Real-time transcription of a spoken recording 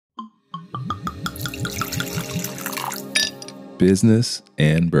Business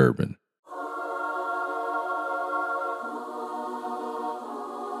and Bourbon.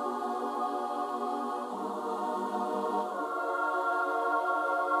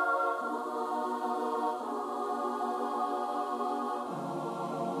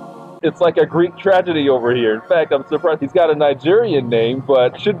 It's like a Greek tragedy over here. In fact, I'm surprised he's got a Nigerian name,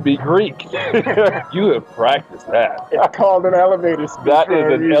 but should be Greek. You have practiced that. It's called an elevator speech. That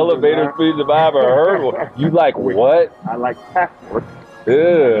is an elevator speech if I ever heard one. You like what? I like tax work.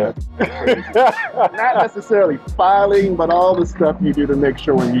 Yeah. Not necessarily filing, but all the stuff you do to make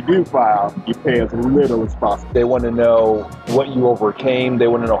sure when you do file, you pay as little as possible. They want to know what you overcame. They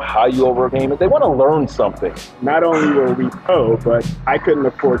want to know how you overcame it. They want to learn something. Not only will we owe, but I couldn't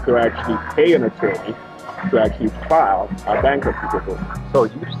afford to actually pay an attorney to actually file a bankruptcy report. So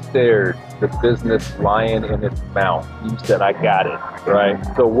you stared the business lion in its mouth. You said, I got it, right?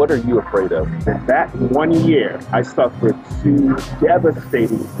 So what are you afraid of? In that 1 year, I suffered 2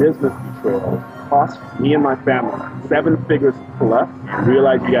 devastating business betrayals, cost me and my family 7 figures plus, and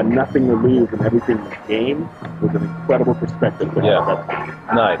realized you got nothing to lose and everything to gain was an incredible perspective. Yeah,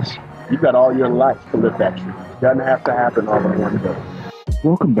 nice. You've got all your life to live that truth. It doesn't have to happen all in one go.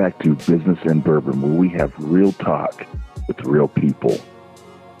 Welcome back to Business and Bourbon, where we have real talk with real people.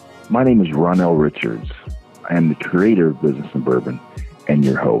 My name is Ronell Richards. I am the creator of Business and Bourbon and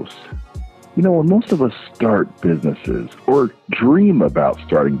your host. You know, when most of us start businesses or dream about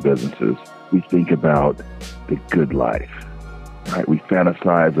starting businesses, we think about the good life, right? We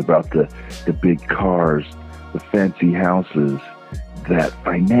fantasize about the big cars, the fancy houses, that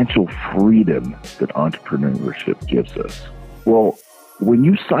financial freedom that entrepreneurship gives us. Well, when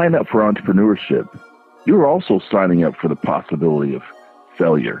you sign up for entrepreneurship, you're also signing up for the possibility of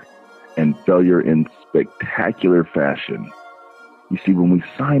failure, and failure in spectacular fashion. You see, when we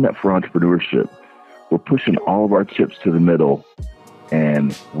sign up for entrepreneurship, we're pushing all of our chips to the middle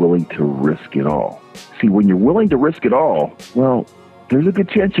and willing to risk it all. See, when you're willing to risk it all, well, there's a good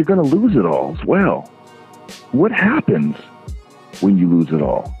chance you're going to lose it all as well. What happens when you lose it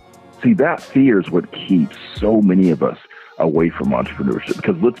all? See, that fear is what keeps so many of us away from entrepreneurship,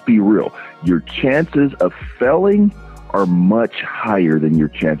 because let's be real, your chances of failing are much higher than your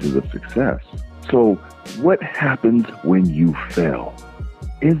chances of success. So what happens when you fail?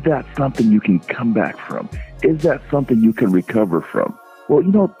 Is that something you can come back from? Is that something you can recover from? Well,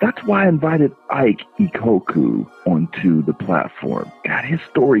 you know, that's why I invited Ike Ikoku onto the platform. God, his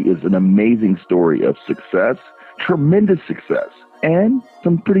story is an amazing story of success, tremendous success, and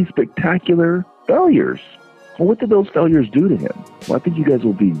some pretty spectacular failures. Well, what did those failures do to him? Well, I think you guys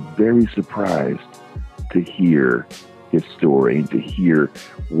will be very surprised to hear his story and to hear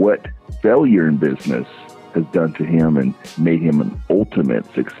what failure in business has done to him and made him an ultimate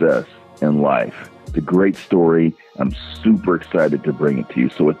success in life. It's a great story. I'm super excited to bring it to you.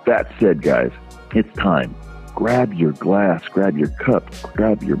 So with that said, guys, it's time. Grab your glass, grab your cup,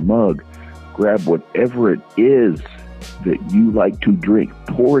 grab your mug, grab whatever it is that you like to drink.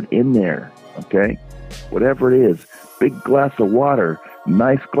 Pour it in there, okay? Whatever it is, big glass of water,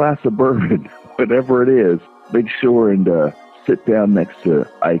 nice glass of bourbon, whatever it is, make sure and sit down next to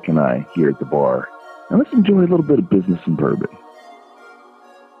Ike and I here at the bar. And let's enjoy a little bit of Business and Bourbon.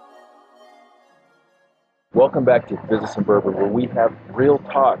 Welcome back to Business and Bourbon, where we have real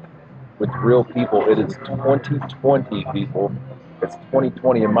talk with real people. It is 2020, people. It's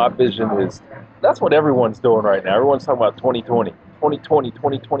 2020, and my vision is, that's what everyone's doing right now. Everyone's talking about 2020,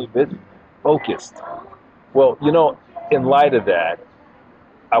 2020 vision, focused. Well, you know, in light of that,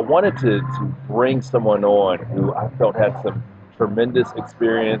 I wanted to bring someone on who I felt had some tremendous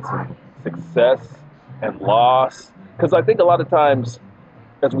experience and success and loss. Because I think a lot of times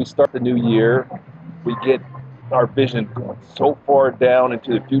as we start the new year, we get our vision going so far down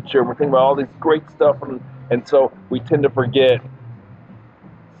into the future. We're thinking about all this great stuff. And so we tend to forget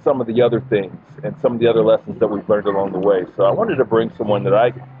some of the other things and some of the other lessons that we've learned along the way. So I wanted to bring someone that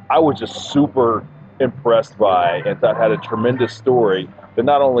I was just super impressed by and thought had a tremendous story that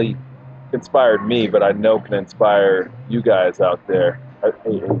not only inspired me, but I know can inspire you guys out there.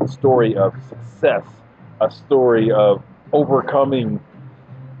 A story of success, a story of overcoming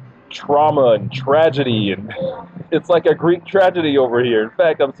trauma and tragedy, and it's like a Greek tragedy over here. In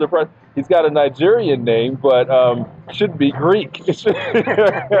fact, I'm surprised he's got a Nigerian name, but should be Greek.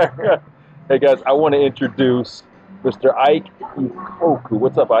 Hey guys, I want to introduce Mr. Ike Ikoku.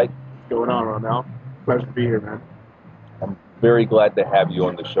 What's up, Ike? What's going on, Ronell? Pleasure to be here, man. I'm very glad to have you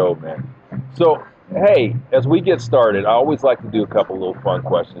on the show, man. So, hey, as we get started, I always like to do a couple little fun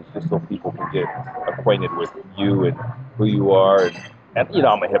questions just so people can get acquainted with you and who you are. And And you know,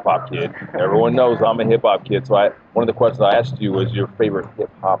 I'm a hip hop kid. Everyone knows I'm a hip hop kid. So one of the questions I asked you was your favorite hip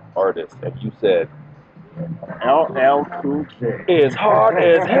hop artist, and you said LL Cool J. is hard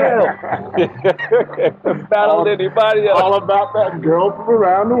as hell. Battle anybody else. All about that girl from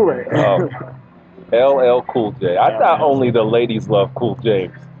around the way. LL Cool J. I thought only the ladies love Cool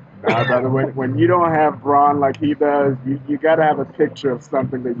James. Nah, brother, when you don't have brawn like he does, you got to have a picture of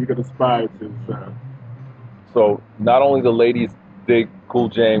something that you could aspire to. So not only the ladies dig Cool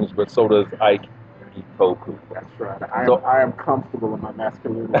James, but so does Ike Ikoku. That's right. I am comfortable in my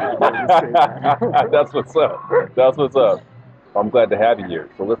masculinity. That's what's up. That's what's up. I'm glad to have you here.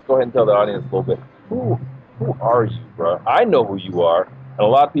 So let's go ahead and tell the audience a little bit. Who are you, bro? I know who you are, and a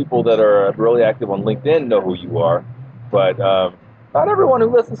lot of people that are really active on LinkedIn know who you are, but not everyone who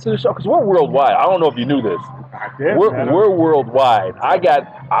listens to the show, because we're worldwide. I don't know if you knew this. We're worldwide.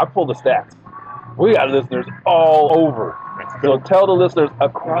 I pulled the stats. We got listeners all over. So tell the listeners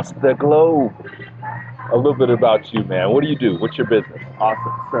across the globe a little bit about you, man. What do you do? What's your business?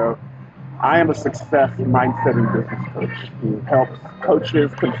 Awesome. So I am a success mindset and business coach who helps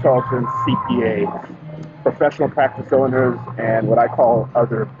coaches, consultants, CPAs, professional practice owners, and what I call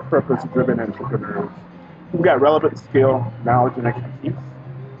other purpose-driven entrepreneurs who've got relevant skill, knowledge, and expertise.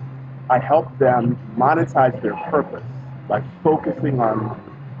 I help them monetize their purpose by focusing on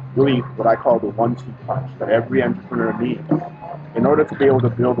really what I call the 1-2 punch that every entrepreneur needs in order to be able to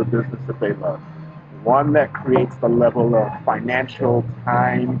build a business that they love. One that creates the level of financial,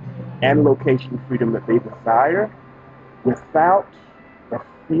 time, and location freedom that they desire without the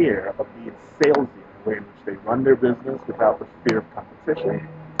fear of being salesy in the way in which they run their business, without the fear of competition,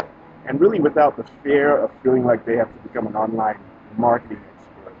 and really without the fear of feeling like they have to become an online marketing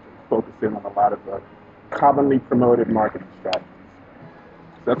expert and focus in on a lot of the commonly promoted marketing strategies.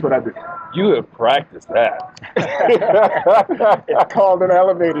 That's what I do. You have practiced that. It's called an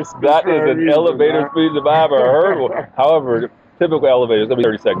elevator speech. That is an elevator speech if I ever heard one. However, typical elevators, that'll be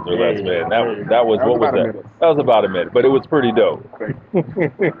 30 seconds or less, man. That was what was that? That was about a minute, but it was pretty dope.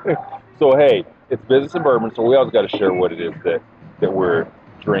 So hey, it's Business and Bourbon, so we always got to share what it is that we're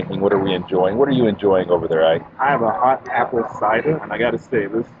drinking. What are we enjoying? What are you enjoying over there, Ike? I have a hot apple cider, and I got to say,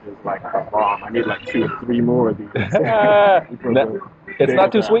 this is like a bomb. I need like 2 or 3 more of these. It's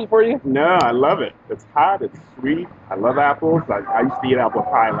not too sweet for you? No, I love it. It's hot, it's sweet. I love apples. I used to eat apple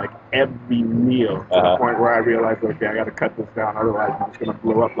pie like every meal to the point where I realized, okay, I got to cut this down, otherwise I'm just going to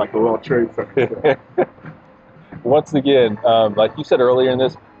blow up like the World Trade Center. Once again, like you said earlier in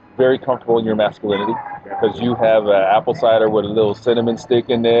this, very comfortable in your masculinity because you have apple cider with a little cinnamon stick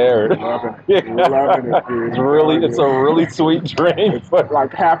in there. Loving it, dude. It's a really sweet drink. It's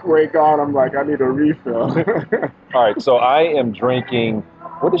like halfway gone, I'm like, I need a refill. All right, so I am drinking,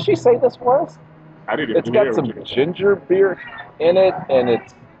 what did she say this was? It's got some ginger beer in it, and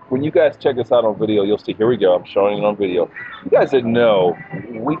it's, when you guys check this out on video, you'll see, here we go, I'm showing it on video. You guys didn't know,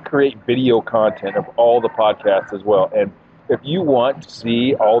 we create video content of all the podcasts as well, and if you want to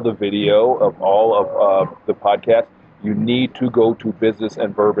see all the video of all of the podcasts, you need to go to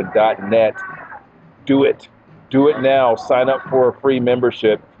businessandbourbon.net. Do it. Do it now. Sign up for a free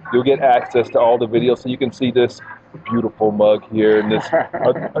membership. You'll get access to all the videos so you can see this beautiful mug here. And this,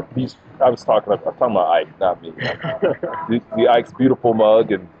 I'm talking about Ike, not me. The Ike's beautiful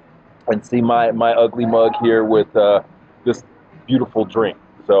mug, and see my ugly mug here with this beautiful drink.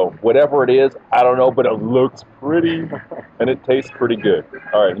 So whatever it is, I don't know, but it looks pretty and it tastes pretty good.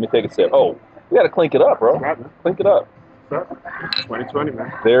 All right, let me take a sip. Oh, we got to clink it up, bro. Clink it up. 2020,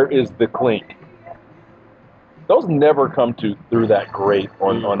 man. There is the clink. Those never come through that great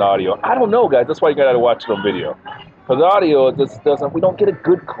on audio. I don't know, guys. That's why you got to watch it on video. Because audio, it just doesn't, we don't get a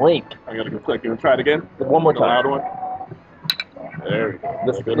good clink. I got to go clink. You want to try it again? One more time. The loud one. There we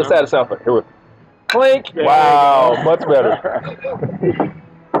go. Let's add a sound effect. Here we go. Clink. There wow, much better.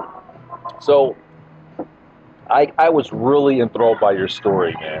 So, I was really enthralled by your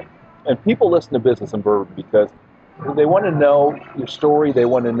story, man. And people listen to Business and Bourbon because they want to know your story. They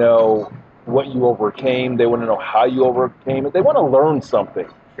want to know what you overcame. They want to know how you overcame it. They want to learn something.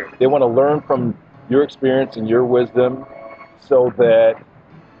 They want to learn from your experience and your wisdom so that,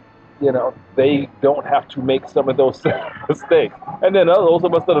 you know, they don't have to make some of those same mistakes. And then those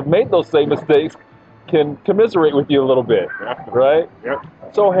of us that have made those same mistakes can commiserate with you a little bit, right? Yep.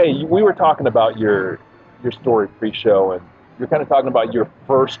 So, hey, we were talking about your story pre-show, and you're kind of talking about your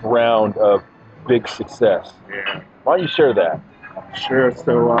first round of big success. Yeah. Why don't you share that? Sure.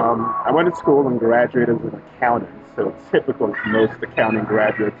 So I went to school and graduated as an accountant. So typical for most accounting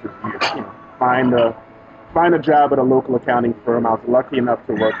graduates is you find a job at a local accounting firm. I was lucky enough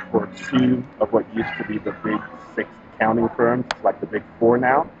to work for 2 of what used to be the big 6 accounting firms, like the Big Four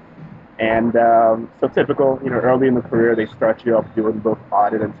now. And so typical, early in the career, they start you off doing both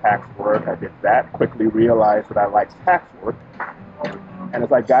audit and tax work. I did that, quickly realized that I liked tax work. And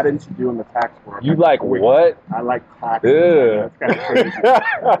as I got into doing the tax work... You like what? I like taxes. Yeah. That's kind of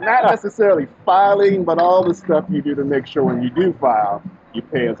crazy. Not necessarily filing, but all the stuff you do to make sure when you do file, you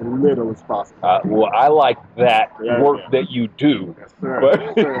pay as little as possible. Well, I like that Yeah, work yeah. that you do. Yes, sir.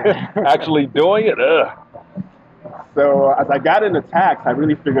 But Yes, sir. actually doing it, So as I got into tax, I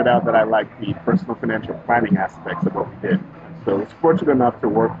really figured out that I liked the personal financial planning aspects of what we did. So I was fortunate enough to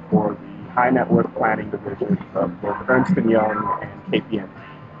work for the high net worth planning division of both Ernst & Young and KPMG.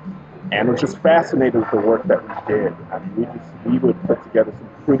 And was just fascinated with the work that we did. I mean, we would put together some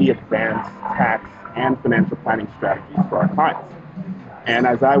pretty advanced tax and financial planning strategies for our clients. And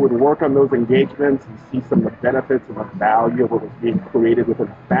as I would work on those engagements and see some of the benefits and the value of what was being created within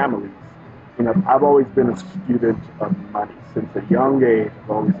families, I've always been a student of money. Since a young age, I've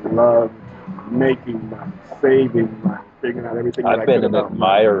always loved making money, saving money, figuring out everything that I could I've been an about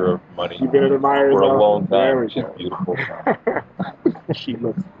admirer of money You've been an admirer for a of long There time. we She's go. beautiful. She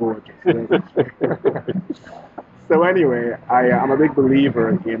looks gorgeous, doesn't she? So anyway, I'm a big believer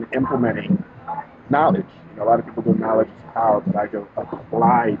in implementing knowledge. A lot of people go knowledge is power, but I go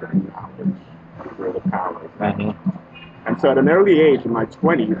applied knowledge is where the power is. Mm-hmm. And so at an early age, in my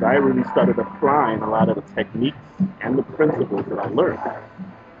 20s, I really started applying a lot of the techniques and the principles that I learned.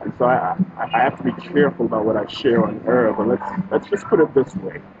 And so I have to be careful about what I share on air, but let's just put it this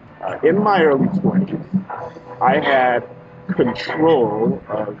way. In my early 20s, I had control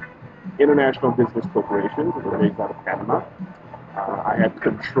of international business corporations that were based out of Panama. I had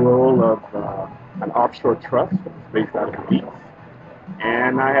control of an offshore trust that was based out of Belize.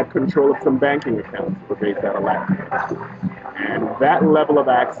 And I had control of some banking accounts that were based out of Latvia. And that level of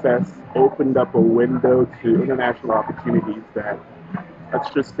access opened up a window to international opportunities that, let's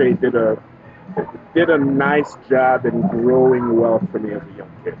just say, did a nice job in growing wealth for me as a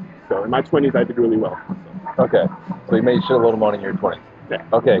young kid. So in my 20s, I did really well for myself. Okay, so you made shitload of money in your 20s. Yeah.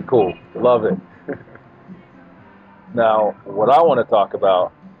 Okay, cool. Love it. Now, what I want to talk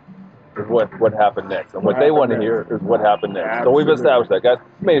about is what happened next. And what they want to hear is what happened next. Absolutely. So we've established that, guys.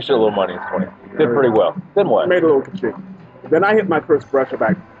 Made a shitload of money in 20. Did pretty well. Then what? Made a little ka-ching. Then I hit my first brush of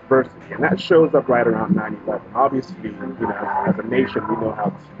adversity, and that shows up right around 9/11. Obviously, as a nation, we know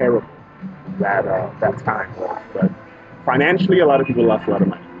how terrible that time was. But financially, a lot of people lost a lot of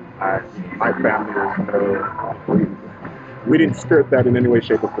money. My family was we didn't skirt that in any way,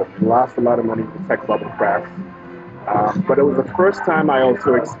 shape, or form. We lost a lot of money. The tech bubble crashed. But it was the first time I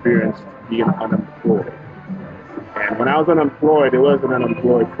also experienced being unemployed. And when I was unemployed, it wasn't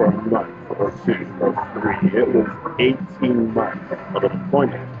unemployed for a month or two or three. It was 18 months of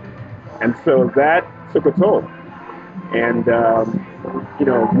unemployment. And so that took a toll. And,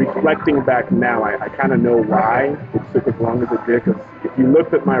 reflecting back now, I kind of know why it took as long as it did. Because if you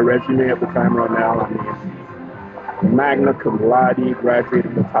looked at my resume at the time right now, I mean, magna cum laude,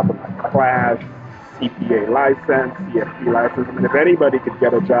 graduated the top of my class, CPA license, CFP license. I mean, if anybody could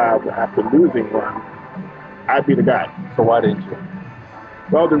get a job after losing one, I'd be the guy. So why didn't you?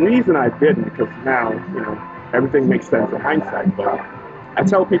 Well, the reason I didn't, because now, everything makes sense in hindsight, but I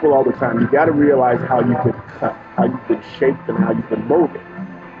tell people all the time, you got to realize how you've been cut, how you've been shaped, and how you've been molded.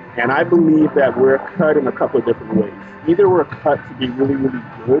 And I believe that we're cut in a couple of different ways. Either we're cut to be really, really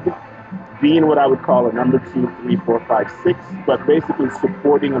good, being what I would call a number 2, 3, 4, 5, 6, but basically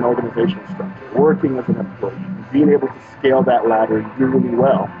supporting an organizational structure, working as an employee, being able to scale that ladder and do really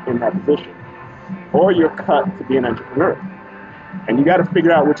well in that position. Or you're cut to be an entrepreneur. And you got to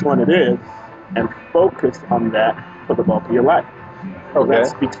figure out which one it is and focus on that for the bulk of your life. So Okay. that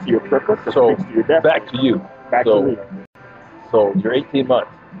speaks to your purpose, that So speaks to your destiny. back to you. Back so, to me. So you're 18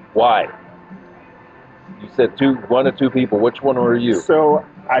 months. Why? You said 1 or 2 people. Which one were you? So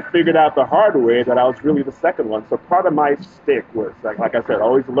I figured out the hard way that I was really the second one. So part of my stick was, like I said,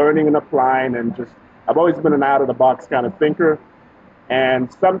 always learning and applying, and I've always been an out-of-the-box kind of thinker.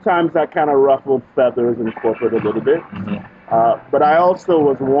 And sometimes that kind of ruffled feathers in corporate a little bit. Mm-hmm. But I also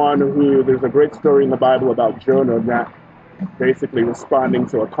was one who, there's a great story in the Bible about Jonah not basically responding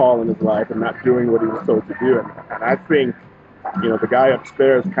to a call in his life and not doing what he was told to do. And I think, the guy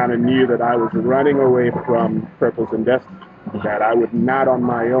upstairs kind of knew that I was running away from purpose and destiny, that I would not on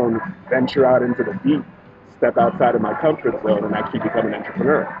my own venture out into the deep, step outside of my comfort zone and actually become an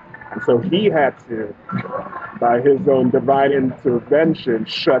entrepreneur. And so he had to, by his own divine intervention,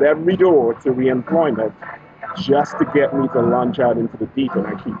 shut every door to reemployment just to get me to launch out into the deep and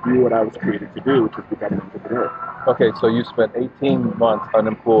actually do what I was created to do, which is become an entrepreneur. Okay, so you spent 18 months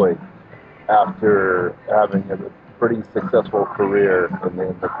unemployed after having pretty successful career in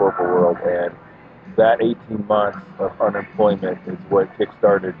the corporate world, and that 18 months of unemployment is what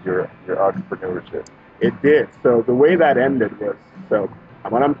kickstarted your entrepreneurship. It did. So the way that ended was, so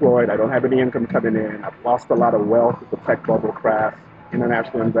I'm unemployed, I don't have any income coming in, I've lost a lot of wealth with the tech bubble crash,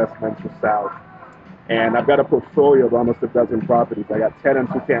 international investments were south, and I've got a portfolio of almost a dozen properties. I got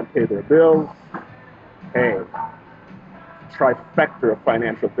tenants who can't pay their bills. Hey, trifecta of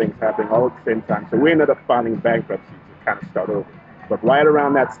financial things happening all at the same time. So we ended up filing bankruptcy to kind of start over. But right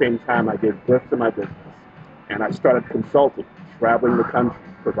around that same time, I gave birth to my business, and I started consulting, traveling the country,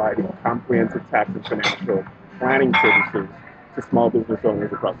 providing comprehensive tax and financial planning services to small business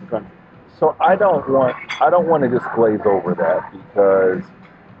owners across the country. So I don't want to just glaze over that, because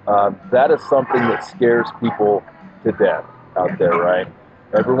that is something that scares people to death out there, right?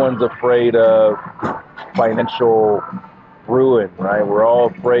 Everyone's afraid of financial ruin, right? We're all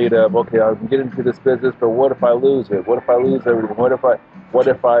afraid of, okay, I can get into this business, but what if I lose it? What if I lose everything? What if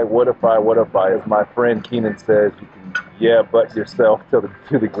I? As my friend Keenan says, you can but yourself to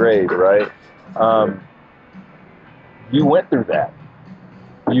the grave, right? You went through that.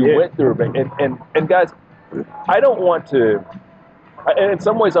 You went through it, and guys, I don't want to. And in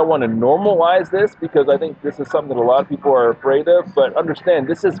some ways, I want to normalize this, because I think this is something that a lot of people are afraid of. But understand,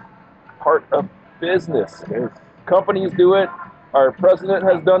 this is part of business. Companies do it. Our president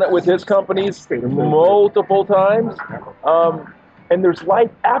has done it with his companies multiple times. And there's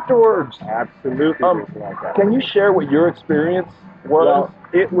life afterwards. Absolutely. Can you share what your experience was? Well,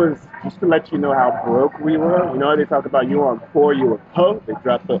 it was, just to let you know how broke we were. You know, they talk about you were poor, you were po. They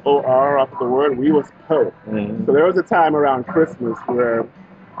dropped the O-R off of the word. We was po. Mm-hmm. So there was a time around Christmas where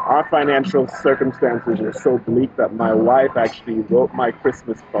our financial circumstances were so bleak that my wife actually wrote my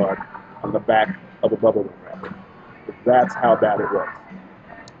Christmas card on the back of a bubble wrapper. That's how bad it was.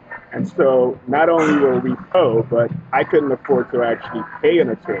 And so not only were we po, but I couldn't afford to actually pay an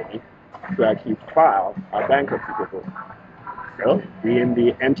attorney to actually file our bankruptcy proposal. So, being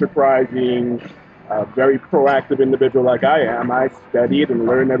the enterprising, very proactive individual like I am, I studied and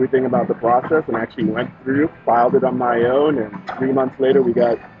learned everything about the process and actually went through, filed it on my own, and 3 months later we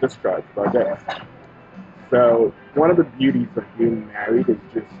got discharged of our debts. So one of the beauties of being married is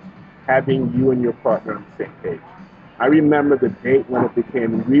just having you and your partner on the same page. I remember the date when it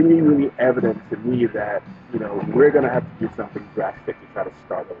became really, really evident to me that, you know, we're going to have to do something drastic to try to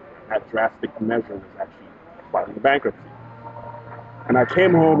start over. And that drastic measure was actually filing bankruptcy. And I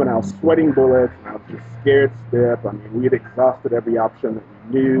came home and I was sweating bullets and I was just scared stiff. I mean, we had exhausted every option that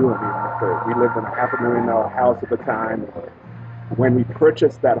we knew. I mean, we lived in a $500,000 house at the time. When we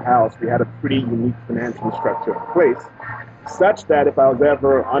purchased that house, we had a pretty unique financial structure in place, such that if I was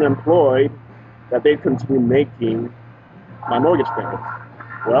ever unemployed, that they'd continue making my mortgage payments.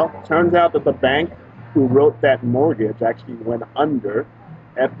 Well, turns out that the bank who wrote that mortgage actually went under.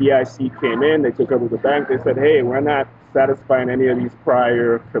 FDIC came in, they took over the bank, they said, hey, we're not satisfying any of these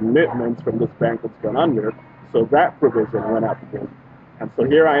prior commitments from this bank that's gone under, so that provision went out again. And so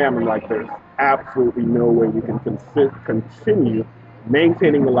here I am, and like, there's absolutely no way we can continue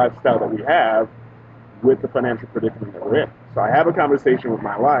maintaining the lifestyle that we have with the financial predicament that we're in. So I have a conversation with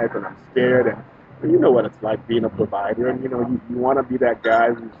my wife, and I'm scared, and you know what it's like being a provider, and you know, you want to be that guy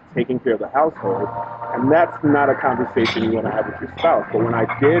who's taking care of the household, and that's not a conversation you want to have with your spouse. But when I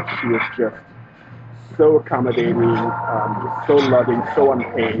did, she was just so accommodating, just so loving, so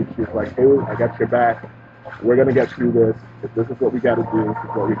unpaid. She was like, hey, I got your back. We're going to get through this. If this is what we got to do, this is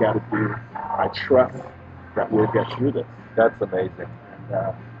what we got to do. I trust that we'll get through this. That's amazing.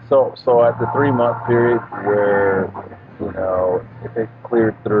 And, so at the 3-month period where, you know, it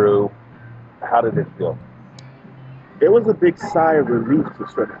cleared through, how did it feel? It was a big sigh of relief to a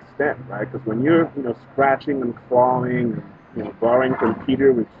certain extent, right? Because when you're, you know, scratching and clawing and, you know, borrowing from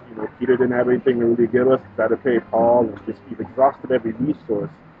Peter, which, you know, Peter didn't have anything to really give us, try to pay Paul, and just you've exhausted every resource.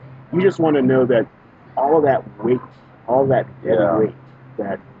 You just want to know that all of that weight, all that dead weight,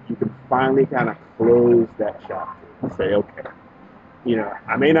 that you can finally kind of close that chapter and say, okay, you know,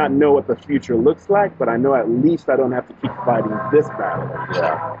 I may not know what the future looks like, but I know at least I don't have to keep fighting this battle.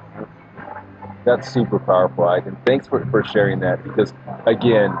 Yeah. That's super powerful, and thanks for sharing that, because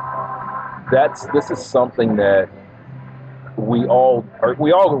again, this is something that most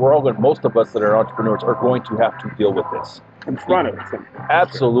of us that are entrepreneurs are going to have to deal with this. In front of it.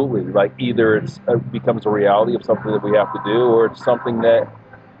 Absolutely. Like either it becomes a reality of something that we have to do, or it's something that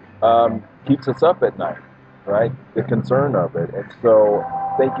keeps us up at night, right? The concern of it. And so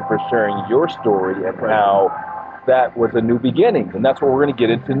thank you for sharing your story and how that was a new beginning. And that's what we're going to get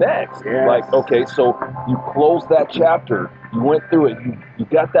into next. Yes. Like, okay, so you closed that chapter. You went through it. You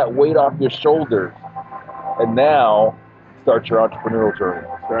got that weight off your shoulders. and now start your entrepreneurial journey.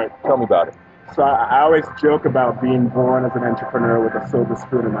 Right. Tell me about it. So I always joke about being born as an entrepreneur with a silver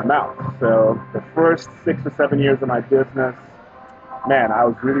spoon in my mouth. So the first 6 or 7 years of my business, man, I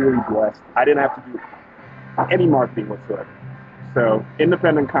was really, really blessed. I didn't have to do any marketing whatsoever. So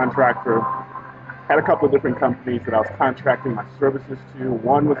independent contractor, had a couple of different companies that I was contracting my services to.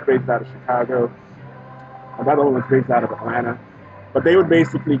 One was based out of Chicago. Another one was based out of Atlanta. But they would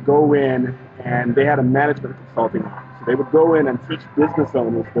basically go in, and they had a management consulting arm. So they would go in and teach business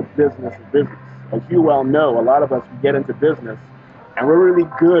owners the business of business. As you well know, a lot of us, we get into business, and we're really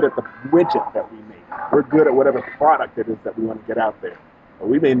good at the widget that we make. We're good at whatever product it is that we want to get out there. But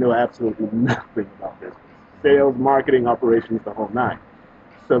we may know absolutely nothing about business. Sales, marketing, operations, the whole nine.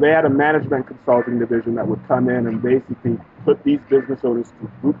 So they had a management consulting division that would come in and basically put these business owners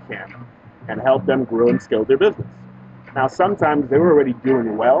through boot camp and help them grow and scale their business. Now, sometimes they were already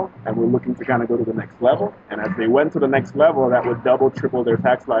doing well and were looking to kind of go to the next level. And as they went to the next level, that would double, triple their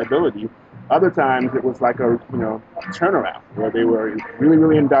tax liability. Other times it was like a turnaround where they were really,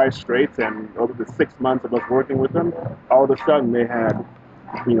 really in dire straits. And over the 6 months of us working with them, all of a sudden they had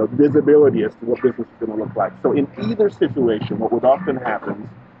visibility as to what business is going to look like. So in either situation, what would often happen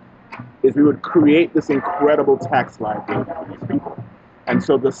is we would create this incredible tax liability for these people. And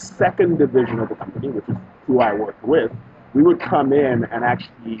so the second division of the company, which is who I worked with, we would come in and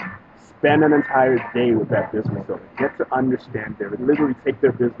actually spend an entire day with that business owner, get to understand literally take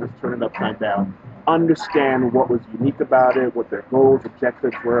their business, turn it upside down, understand what was unique about it, what their goals,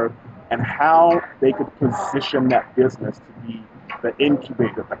 objectives were, and how they could position that business to be the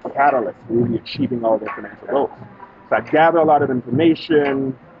incubator, the catalyst, really achieving all their financial goals. So I gather a lot of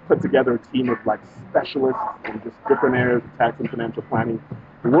information, put together a team of specialists in just different areas of tax and financial planning,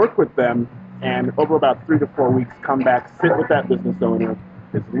 work with them, and over about 3 to 4 weeks, come back, sit with that business owner,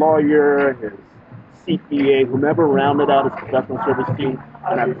 his lawyer, his CPA, whomever rounded out his professional service team,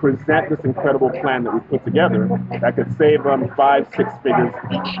 and I present this incredible plan that we put together that could save them 5, 6 figures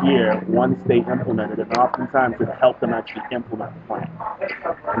each year once they implement it, and oftentimes it helped them actually implement the plan.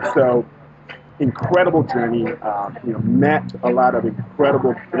 And so, incredible journey, met a lot of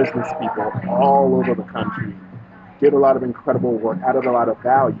incredible business people all over the country, did a lot of incredible work, added a lot of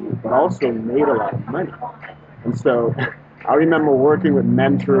value, but also made a lot of money. And so I remember working with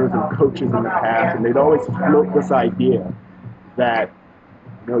mentors and coaches in the past, and they'd always float this idea that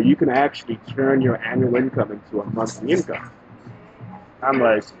you can actually turn your annual income into a monthly income. I'm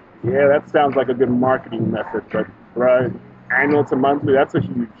like, yeah, that sounds like a good marketing method, but right, annual to monthly, that's a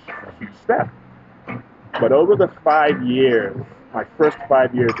huge step. But over the 5 years, my first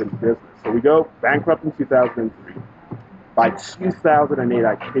 5 years in business, so we go bankrupt in 2003. By 2008,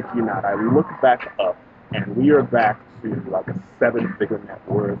 I kid you not, I look back up and we are back to like a 7-figure net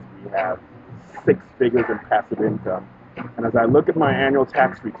worth. We have 6 figures in passive income. And as I look at my annual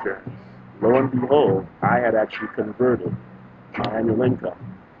tax returns, lo and behold, I had actually converted my annual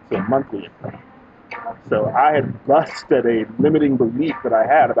income to a monthly income. So I had busted a limiting belief that I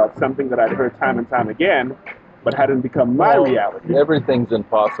had about something that I'd heard time and time again, but hadn't become my reality. Everything's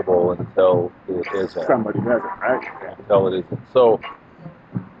impossible until it isn't. Somebody does it, right? Yeah. Until it isn't. So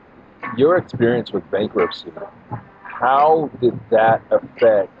your experience with bankruptcy, how did that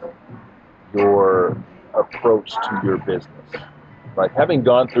affect your approach to your business? Like, having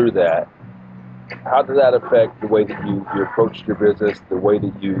gone through that, how did that affect the way that you approached your business, the way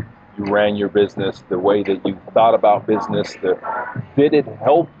that you ran your business, the way that you thought about business? Did it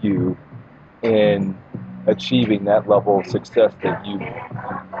help you in achieving that level of success that you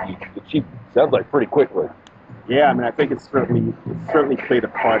achieved? Sounds like pretty quickly. Yeah, I mean, I think it certainly played a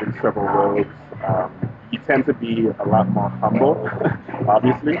part in several ways. You tend to be a lot more humble,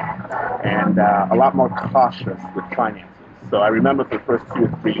 obviously, and a lot more cautious with finances. So I remember for the first 2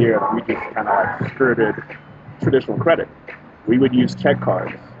 or 3 years, we just kind of skirted traditional credit. We would use check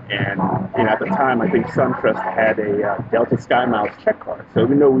cards. And at the time, I think SunTrust had a Delta SkyMiles check card. So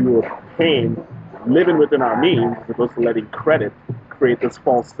even though we were living within our means, as opposed to letting credit create this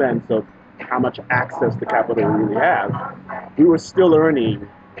false sense of how much access to capital we really have, we were still earning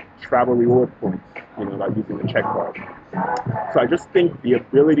travel reward points, by using the check card. So I just think the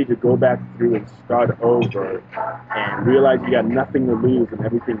ability to go back through and start over and realize you got nothing to lose and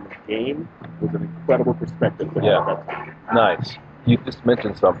everything to gain was an incredible perspective to have at that time. Nice. You just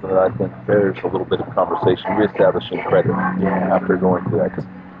mentioned something that I think bears a little bit of conversation, reestablishing credit after going through that, because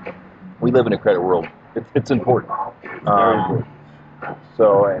we live in a credit world. It's important.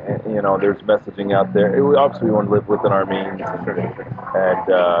 So, there's messaging out there. We obviously want to live within our means,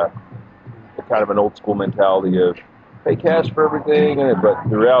 and kind of an old school mentality of pay cash for everything. But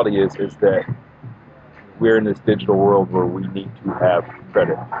the reality is that we're in this digital world where we need to have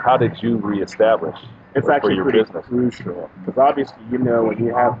credit. How did you reestablish It's for actually your pretty business? crucial because obviously, when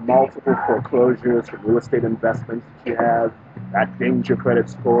you have multiple foreclosures and real estate investments that you have, that dings your credit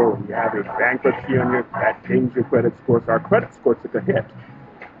score. When you have a bankruptcy on that dings your credit score. So our credit score took a hit.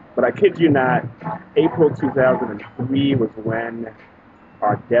 But I kid you not, April 2003 was when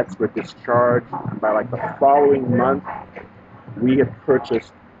our debts were discharged, and by like the following month, we had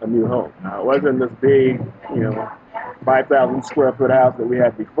purchased a new home. Now, it wasn't this big, 5,000 square foot house that we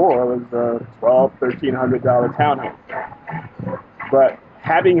had before. It was a $1,200-$1,300 townhome. But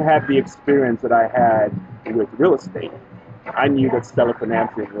having had the experience that I had with real estate, I knew that seller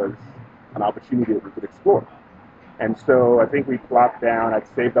financing was an opportunity that we could explore. And so I think we plopped down. I'd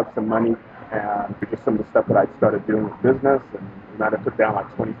saved up some money for just some of the stuff that I'd started doing with business, and we might have put down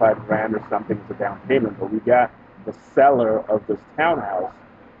like 25 grand or something as a down payment. But we got the seller of this townhouse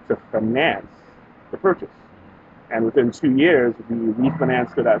to finance the purchase. And within 2 years, we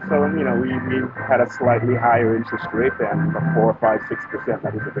refinanced it out. So, we had a slightly higher interest rate than the 4, 5, 6%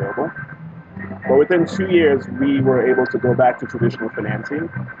 that was available. But within 2 years, we were able to go back to traditional financing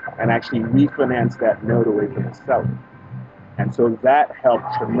and actually refinance that note away from the seller. And so that helped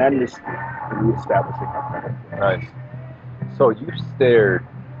tremendously in reestablishing our credit. Nice. So you stared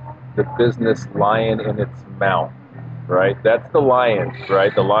the business lion in its mouth, right? That's the lion,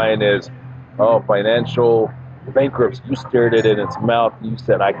 right? The lion is, financial bankruptcy. You stared it in its mouth. You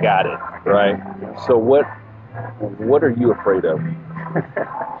said, I got it, right? So what are you afraid of?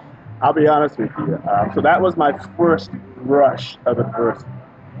 I'll be honest with you. So that was my first brush of adversity.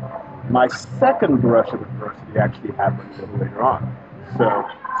 My second brush of adversity actually happened a little later on. So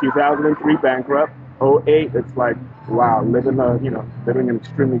 2003 bankrupt, 2008 it's like, wow, living an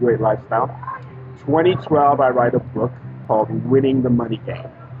extremely great lifestyle. 2012 I write a book called Winning the Money Game,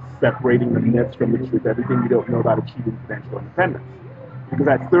 separating the myths from the truth, everything you don't know about achieving financial independence. Because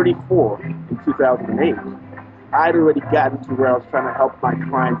at 34 in 2008, I'd already gotten to where I was trying to help my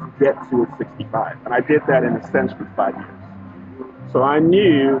clients get to at 65. And I did that in essentially 5 years. So I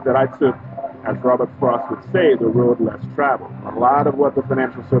knew that I took, as Robert Frost would say, the road less traveled. A lot of what the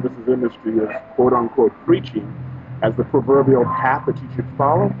financial services industry is quote unquote preaching as the proverbial path that you should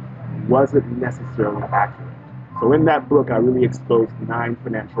follow wasn't necessarily accurate. So in that book, I really exposed 9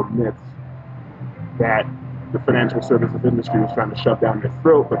 financial myths that the financial services industry was trying to shove down your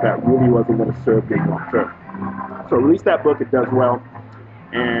throat, but that really wasn't going to serve you long term. So I released that book, it does well.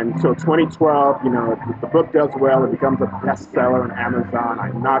 And so 2012, the book does well, it becomes a bestseller on Amazon.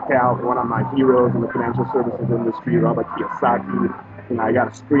 I knock out one of my heroes in the financial services industry, Robert Kiyosaki. I got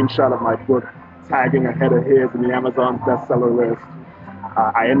a screenshot of my book tagging ahead of his in the Amazon bestseller list.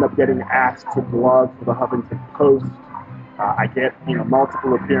 I end up getting asked to blog for the Huffington Post. I get,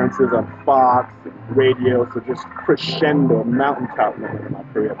 multiple appearances on Fox and radio, so just crescendo, mountaintop moment in my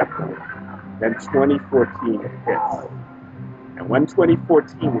career at that point. Then 2014 hits. And when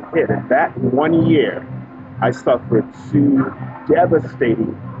 2014 hit, in that 1 year, I suffered 2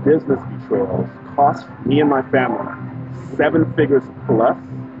 devastating business betrayals, cost me and my family 7 figures plus,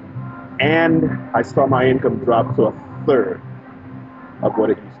 and I saw my income drop to a third of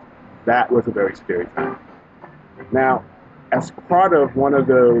what it used to be. That was a very scary time. Now, as part of one of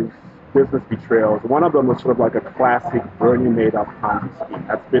those business betrayals, one of them was sort of like a classic Bernie Madoff Ponzi scheme.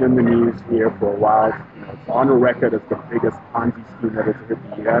 That's been in the news here for a while. It's on record as the biggest Ponzi scheme that has hit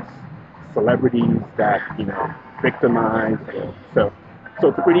the U.S. Celebrities that, victimize. So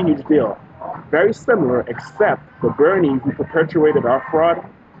it's a pretty huge deal. Very similar, except the Bernie who perpetuated our fraud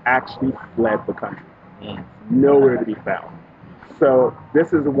actually fled the country. Nowhere to be found. So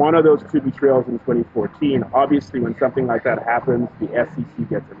this is one of those 2 betrayals in 2014. Obviously, when something like that happens, the SEC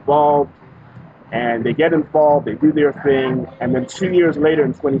gets involved, and they get involved, they do their thing, and then 2 years later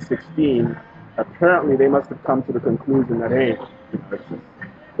in 2016, apparently they must have come to the conclusion that, hey,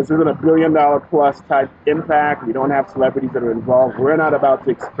 this isn't a $1 billion plus type impact. We don't have celebrities that are involved. We're not about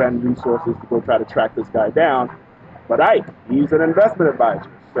to expend resources to go try to track this guy down. But Ike, he's an investment advisor.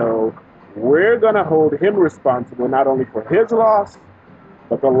 So we're going to hold him responsible not only for his loss,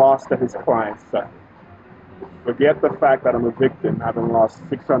 but the loss that his clients suffered. Forget the fact that I'm a victim, having lost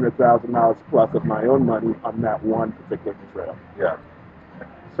 $600,000 plus of my own money on that one particular betrayal. Yeah.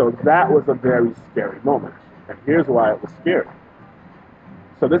 So that was a very scary moment. And here's why it was scary.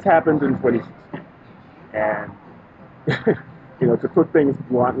 So this happens in 2016. And, to put things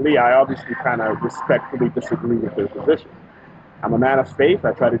bluntly, I obviously kind of respectfully disagree with their position. I'm a man of faith.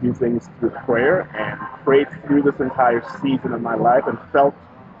 I try to do things through prayer, and prayed through this entire season of my life and felt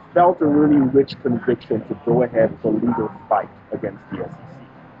a really rich conviction to go ahead with a legal fight against the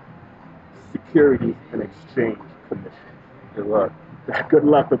SEC. securities and exchange commission. Good luck. Good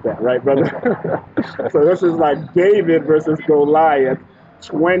luck with that, right, brother? So this is like David versus Goliath,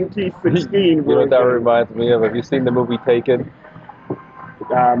 2016 You know what that version. reminds me of? Have you seen the movie Taken?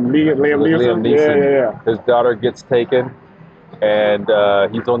 Liam With Neeson? Liam Neeson. Yeah. His daughter gets taken, and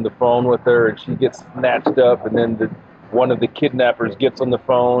he's on the phone with her, and she gets snatched up, and then one of the kidnappers gets on the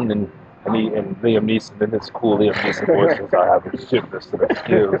phone, and Liam Neeson, in his cool Liam Neeson voice, says, "I have a shipment of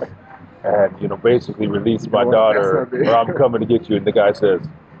skills, and basically release my daughter, or I'm coming to get you." And the guy says,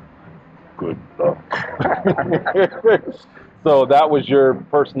 "Good luck." So that was your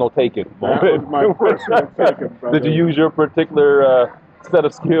personal Taken moment. That was my personal Taken, brother. Did you use your particular set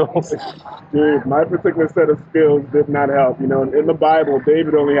of skills? Dude, my particular set of skills did not help. In the Bible,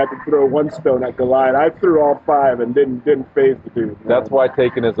 David only had to throw one stone at Goliath. I threw all five and didn't phase the dude. That's why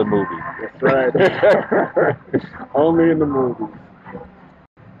Taken is a movie. That's right. Only in the movies.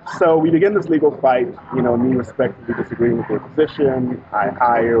 So we begin this legal fight, me respectfully disagreeing with their position. I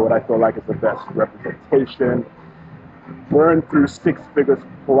hire what I feel like is the best representation. Burn through 6 figures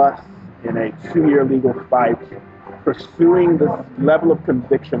plus in a 2-year legal fight, pursuing this level of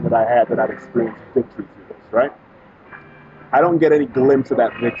conviction that I had that I'd experienced victory through this, right? I don't get any glimpse of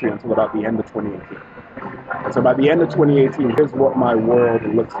that victory until about the end of 2018. And so by the end of 2018, here's what my world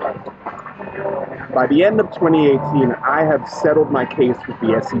looks like. By the end of 2018, I have settled my case with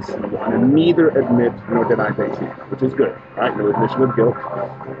the SEC on a neither admit nor deny basis, which is good, right? No admission of guilt.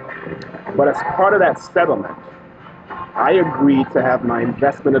 But as part of that settlement, I agreed to have my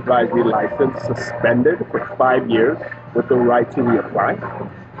investment advisory license suspended for 5 years with the right to reapply.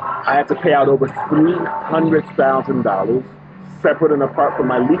 I had to pay out over $300,000, separate and apart from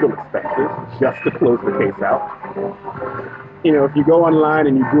my legal expenses, just to close the case out. If you go online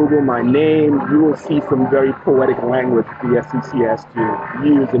and you Google my name, you will see some very poetic language the SEC has to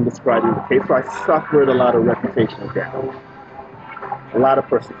use in describing the case. So I suffered a lot of reputational damage, a lot of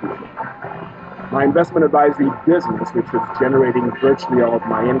persecution. My investment advisory business, which was generating virtually all of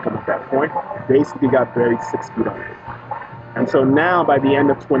my income at that point, basically got buried 6 feet under. And so now, by the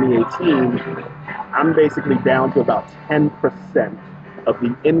end of 2018, I'm basically down to about 10% of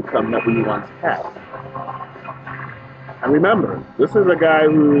the income that we once had. And remember, this is a guy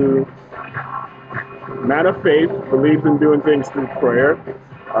who, man of faith, believes in doing things through prayer,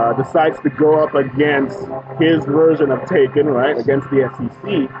 decides to go up against his version of Taken, right, against the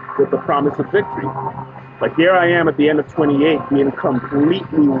SEC with the promise of victory. But here I am at the end of 28 being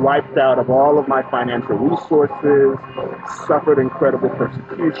completely wiped out of all of my financial resources, suffered incredible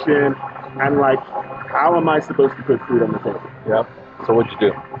persecution, and how am I supposed to put food on the table? Yep. So what'd you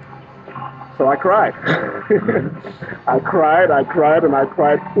do? So I cried. I cried, and I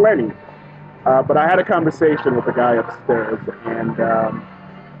cried plenty. But I had a conversation with the guy upstairs, and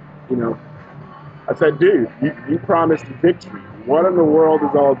I said, "Dude, you promised victory. What in the world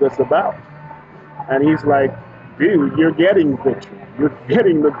is all this about?" And he's like, "Dude, you're getting victory. You're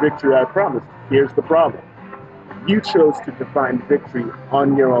getting the victory I promised. Here's the problem. You chose to define victory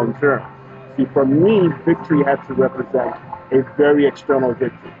on your own terms. See, for me, victory had to represent a very external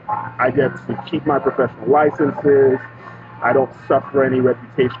victory. I get to keep my professional licenses. I don't suffer any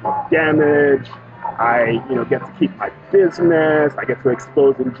reputational damage. I, get to keep my business. I get to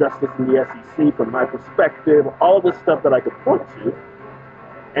expose injustice in the SEC from my perspective, all this stuff that I could point to."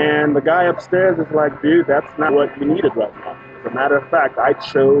 And the guy upstairs is like, "Dude, that's not what you needed right now. As a matter of fact, I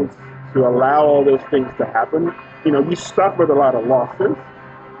chose to allow all those things to happen. You suffered a lot of losses,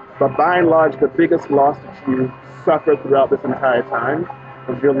 but by and large, the biggest loss that you suffered throughout this entire time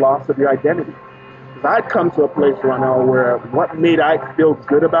was your loss of your identity." Because I'd come to a place, Ronell, where what made I feel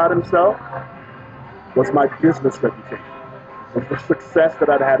good about himself was my business reputation, was the success that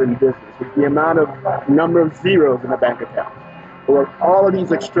I'd had in business, was the number of zeros in the bank account. There were all of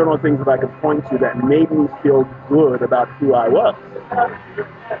these external things that I could point to that made me feel good about who I was.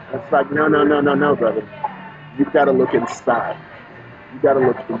 It's like, no, brother. You've got to look inside. You've got to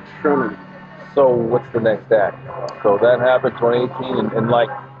look internally. So what's the next act? So that happened 2018, and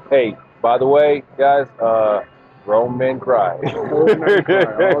hey, by the way, guys, grown men cry. All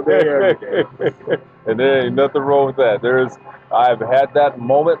day, every day. And there ain't nothing wrong with that. I've had that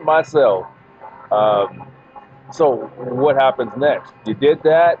moment myself. So what happens next? You did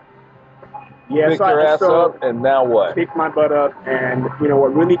that, picked your ass up, and now what? Picked my butt up, and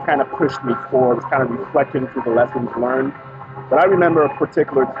what really kind of pushed me forward was kind of reflecting through the lessons learned. But I remember a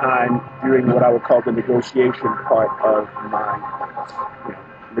particular time during what I would call the negotiation part of my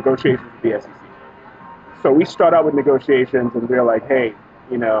negotiations with the SEC. So we start out with negotiations, and they're like, "Hey,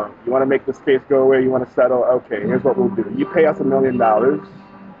 you want to make this case go away? You want to settle? Okay, here's what we'll do. You pay us $1 million,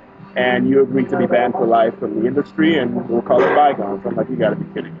 and you agreed to be banned for life from the industry, and we'll call it bygones. I'm like, you got to be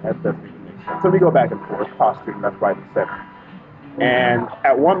kidding me. That doesn't even make sense. So we go back and forth, posturing left, right, and center. And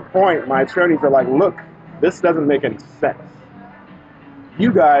at one point, my attorneys are like, look, this doesn't make any sense.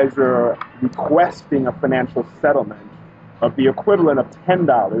 You guys are requesting a financial settlement of the equivalent of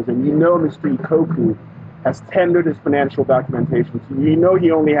 $10, and you know Mr. Ikoku has tendered his financial documentation, so you know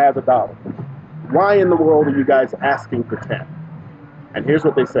he only has $1. Why in the world are you guys asking for 10? And here's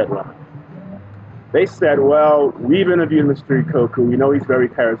what they said, Ron. They said, well, we've interviewed Mr. Ikoku. We know he's very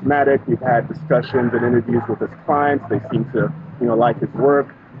charismatic. We've had discussions and interviews with his clients. They seem to, like his work.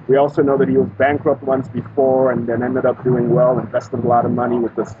 We also know that he was bankrupt once before and then ended up doing well, invested a lot of money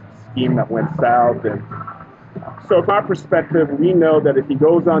with this scheme that went south. And so from our perspective, we know that if he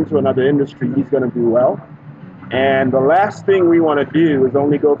goes on to another industry, he's going to do well. And the last thing we want to do is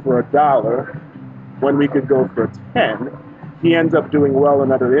only go for $1 when we could go for 10. He ends up doing well in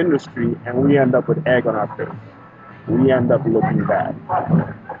another industry, and we end up with egg on our face. We end up looking bad.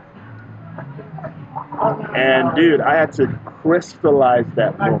 And dude, I had to crystallize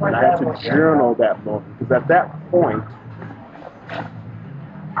that moment. I had to journal that moment, because at that point,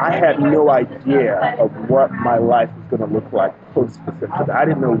 I had no idea of what my life was going to look like post-Pacifica. I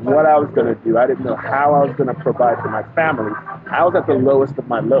didn't know what I was going to do. I didn't know how I was going to provide for my family. I was at the lowest of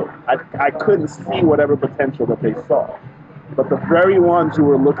my low. I couldn't see whatever potential that they saw. But the very ones who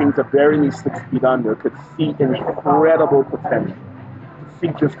were looking to bury me 6 feet under could see incredible potential, to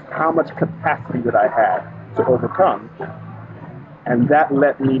see just how much capacity that I had to overcome. And that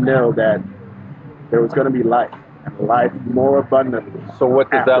let me know that there was going to be life, and life more abundantly. So what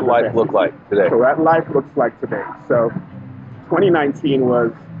does that life look like today? So that life looks like today. So 2019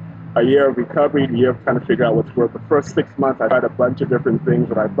 was a year of recovery, a year of trying to figure out what's worth. The first 6 months, I tried a bunch of different things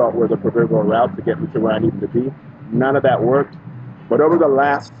that I thought were the proverbial route to get me to where I needed to be. None of that worked. But over the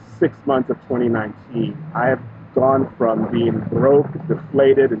last 6 months of 2019, I have gone from being broke,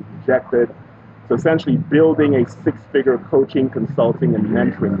 deflated, and dejected to essentially building a 6-figure coaching, consulting, and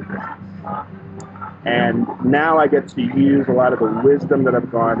mentoring business. And now I get to use a lot of the wisdom that I've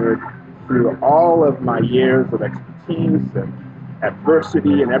garnered through all of my years of expertise and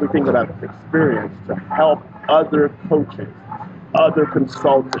adversity and everything that I've experienced to help other coaches, other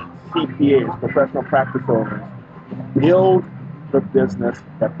consultants, CPAs, professional practice owners, build the business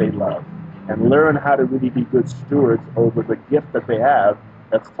that they love and learn how to really be good stewards over the gift that they have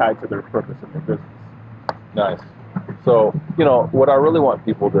that's tied to their purpose in their business. Nice. So, what I really want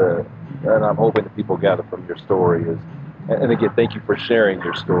people to, and I'm hoping that people gather from your story is, and again, thank you for sharing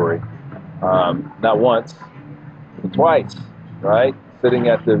your story. Not once, but twice, right? Sitting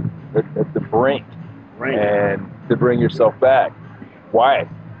at the brink, Right. And to bring yourself back. Why?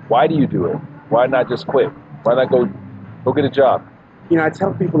 Why do you do it? Why not just quit? Why not go get a job? I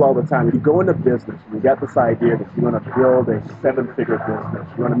tell people all the time, if you go into business and you got this idea that you want to build a 7-figure business,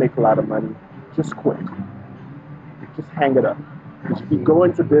 you want to make a lot of money, just quit. Just hang it up. Because if you go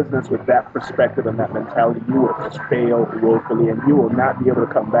into business with that perspective and that mentality, you will just fail woefully, and you will not be able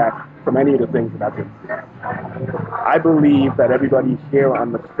to come back from any of the things that I've been through. I believe that everybody here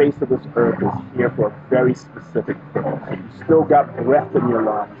on the face of this earth is here for a very specific purpose. If you still got breath in your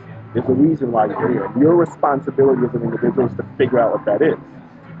lungs, there's a reason why you're here. Your responsibility as an individual is to figure out what that is.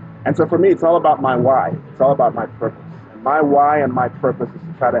 And so for me, it's all about my why. It's all about my purpose. And my why and my purpose is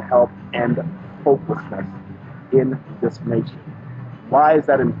to try to help end hopelessness in this nation. Why is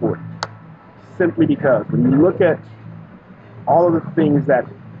that important? Simply because when you look at all of the things that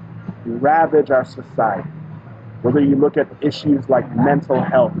ravage our society, whether you look at issues like mental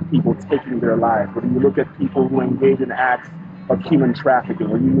health, people taking their lives, whether you look at people who engage in acts of human trafficking,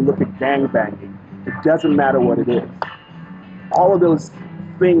 whether you look at gangbanging, it doesn't matter what it is. All of those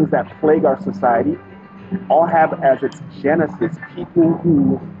things that plague our society all have as its genesis people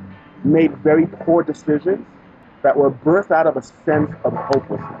who made very poor decisions that were birthed out of a sense of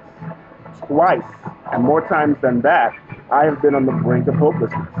hopelessness. Twice, and more times than that, I have been on the brink of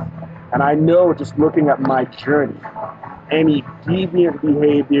hopelessness. And I know, just looking at my journey, any deviant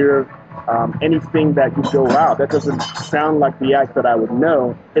behavior, anything that you go out, that doesn't sound like the act that I would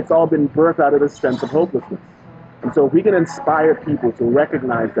know, it's all been birthed out of this sense of hopelessness. And so if we can inspire people to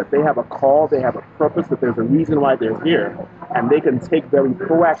recognize that they have a call, they have a purpose, that there's a reason why they're here, and they can take very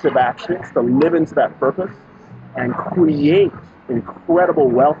proactive actions to live into that purpose and create incredible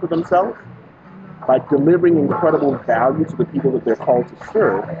wealth for themselves by delivering incredible value to the people that they're called to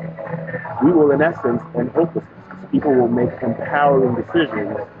serve, we will, in essence, end hopelessness. People will make empowering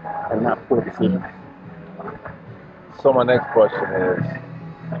decisions and not poor decisions. So my next question is,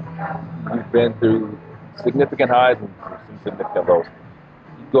 you've been through significant highs and some significant lows.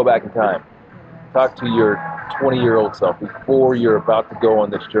 go back in time. Talk to your 20-year-old self before you're about to go on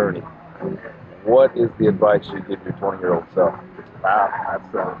this journey. What is the advice you give your 20-year-old self? Wow,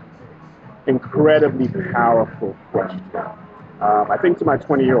 that's an incredibly powerful question. I think to my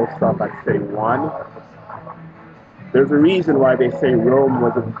 20-year-old self, I'd say, one, there's a reason why they say Rome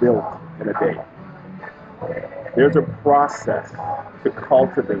wasn't built in a day. There's a process to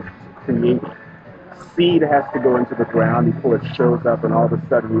cultivate, to create. Seed has to go into the ground before it shows up, and all of a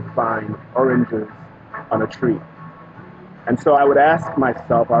sudden you find oranges on a tree. And so I would ask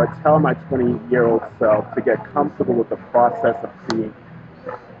myself, I would tell my 20-year-old self to get comfortable with the process of creating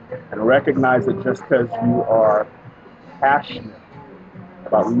and recognize that just because you are passionate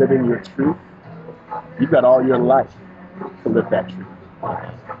about living your truth, you've got all your life to live that truth.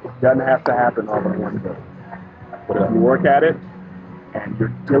 It doesn't have to happen all in one day. But if you work at it and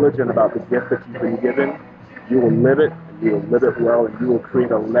you're diligent about the gift that you've been given, you will live it, and you will live it well, and you will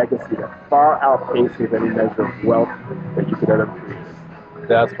create a legacy that far outpaces any measure of wealth that you could ever create.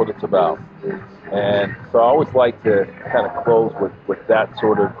 That's what it's about. And so I always like to kind of close with that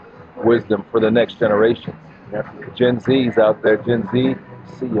sort of wisdom for the next generation. Gen Z's out there. Gen Z,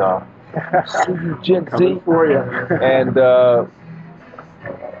 see y'all. See you, Gen Coming Z. for you. And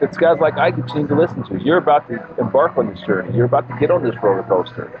it's guys like I continue to listen to. You're about to embark on this journey. You're about to get on this roller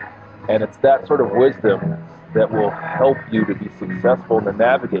coaster. And it's that sort of wisdom that will help you to be successful and to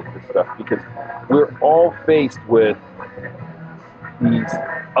navigate this stuff, because we're all faced with these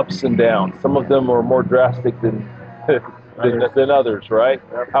ups and downs. Some of them are more drastic than others, right?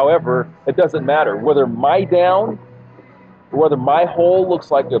 However, it doesn't matter. Whether my down, whether my hole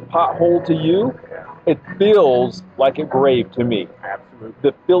looks like a pothole to you, it feels like a grave to me. Absolutely.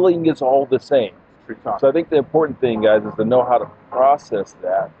 The feeling is all the same. So I think the important thing, guys, is to know how to process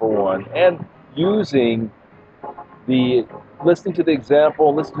that, for one, and listening to the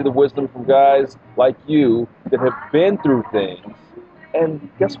example, listening to the wisdom from guys like you that have been through things. And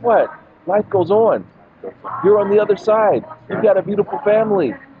guess what? Life goes on. You're on the other side. You've got a beautiful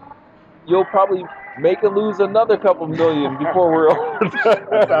family. You'll probably make and lose another couple million before we're over.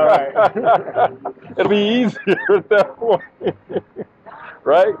 That's all right. It'll be easier at that point.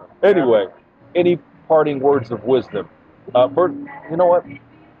 Right? Anyway, any parting words of wisdom? Bert, you know what? We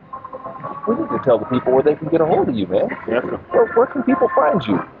need to tell the people where they can get a hold of you, man. Definitely. Where can people find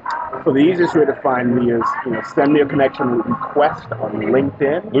you? So the easiest way to find me is, send me a connection request on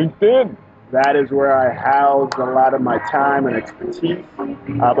LinkedIn. LinkedIn. That is where I house a lot of my time and expertise.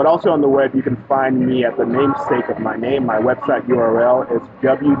 But also on the web, you can find me at the namesake of my name. My website URL is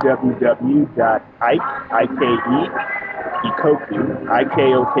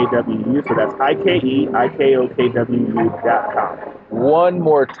www.ikokwu, so that's IKEIKOKWU.com. One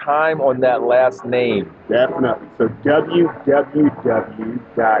more time on that last name. Definitely. So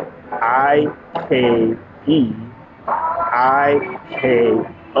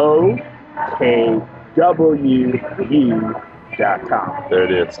There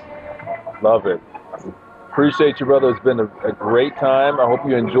it is. Love it. Appreciate you, brother. It's been a great time. I hope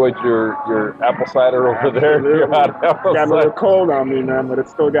you enjoyed your apple cider over there. Your hot apple Got a cider. little cold on me, man, but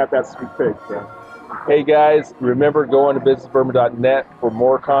it's still got that sweet taste. So. Hey guys, remember, go on to businessbourbon.net for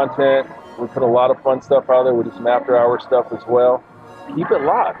more content. We put a lot of fun stuff out there. We do some after-hour stuff as well. Keep it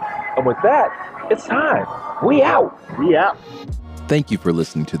locked. And with that, it's time. We out. We out. Thank you for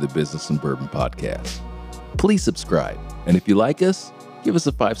listening to the Business and Bourbon Podcast. Please subscribe. And if you like us, give us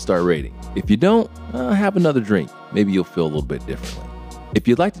a 5-star rating. If you don't, have another drink. Maybe you'll feel a little bit differently. If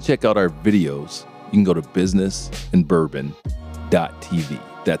you'd like to check out our videos, you can go to businessandbourbon.tv.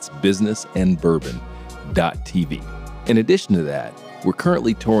 That's businessandbourbon.tv. In addition to that, we're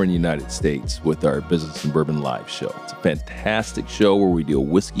currently touring the United States with our Business and Bourbon live show. It's a fantastic show where we do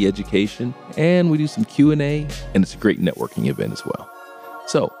whiskey education and we do some Q&A, and it's a great networking event as well.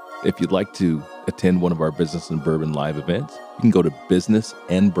 So if you'd like to attend one of our Business and Bourbon live events, you can go to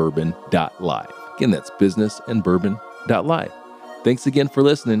businessandbourbon.live. Again, that's businessandbourbon.live. Thanks again for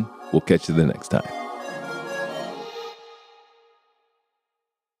listening. We'll catch you the next time.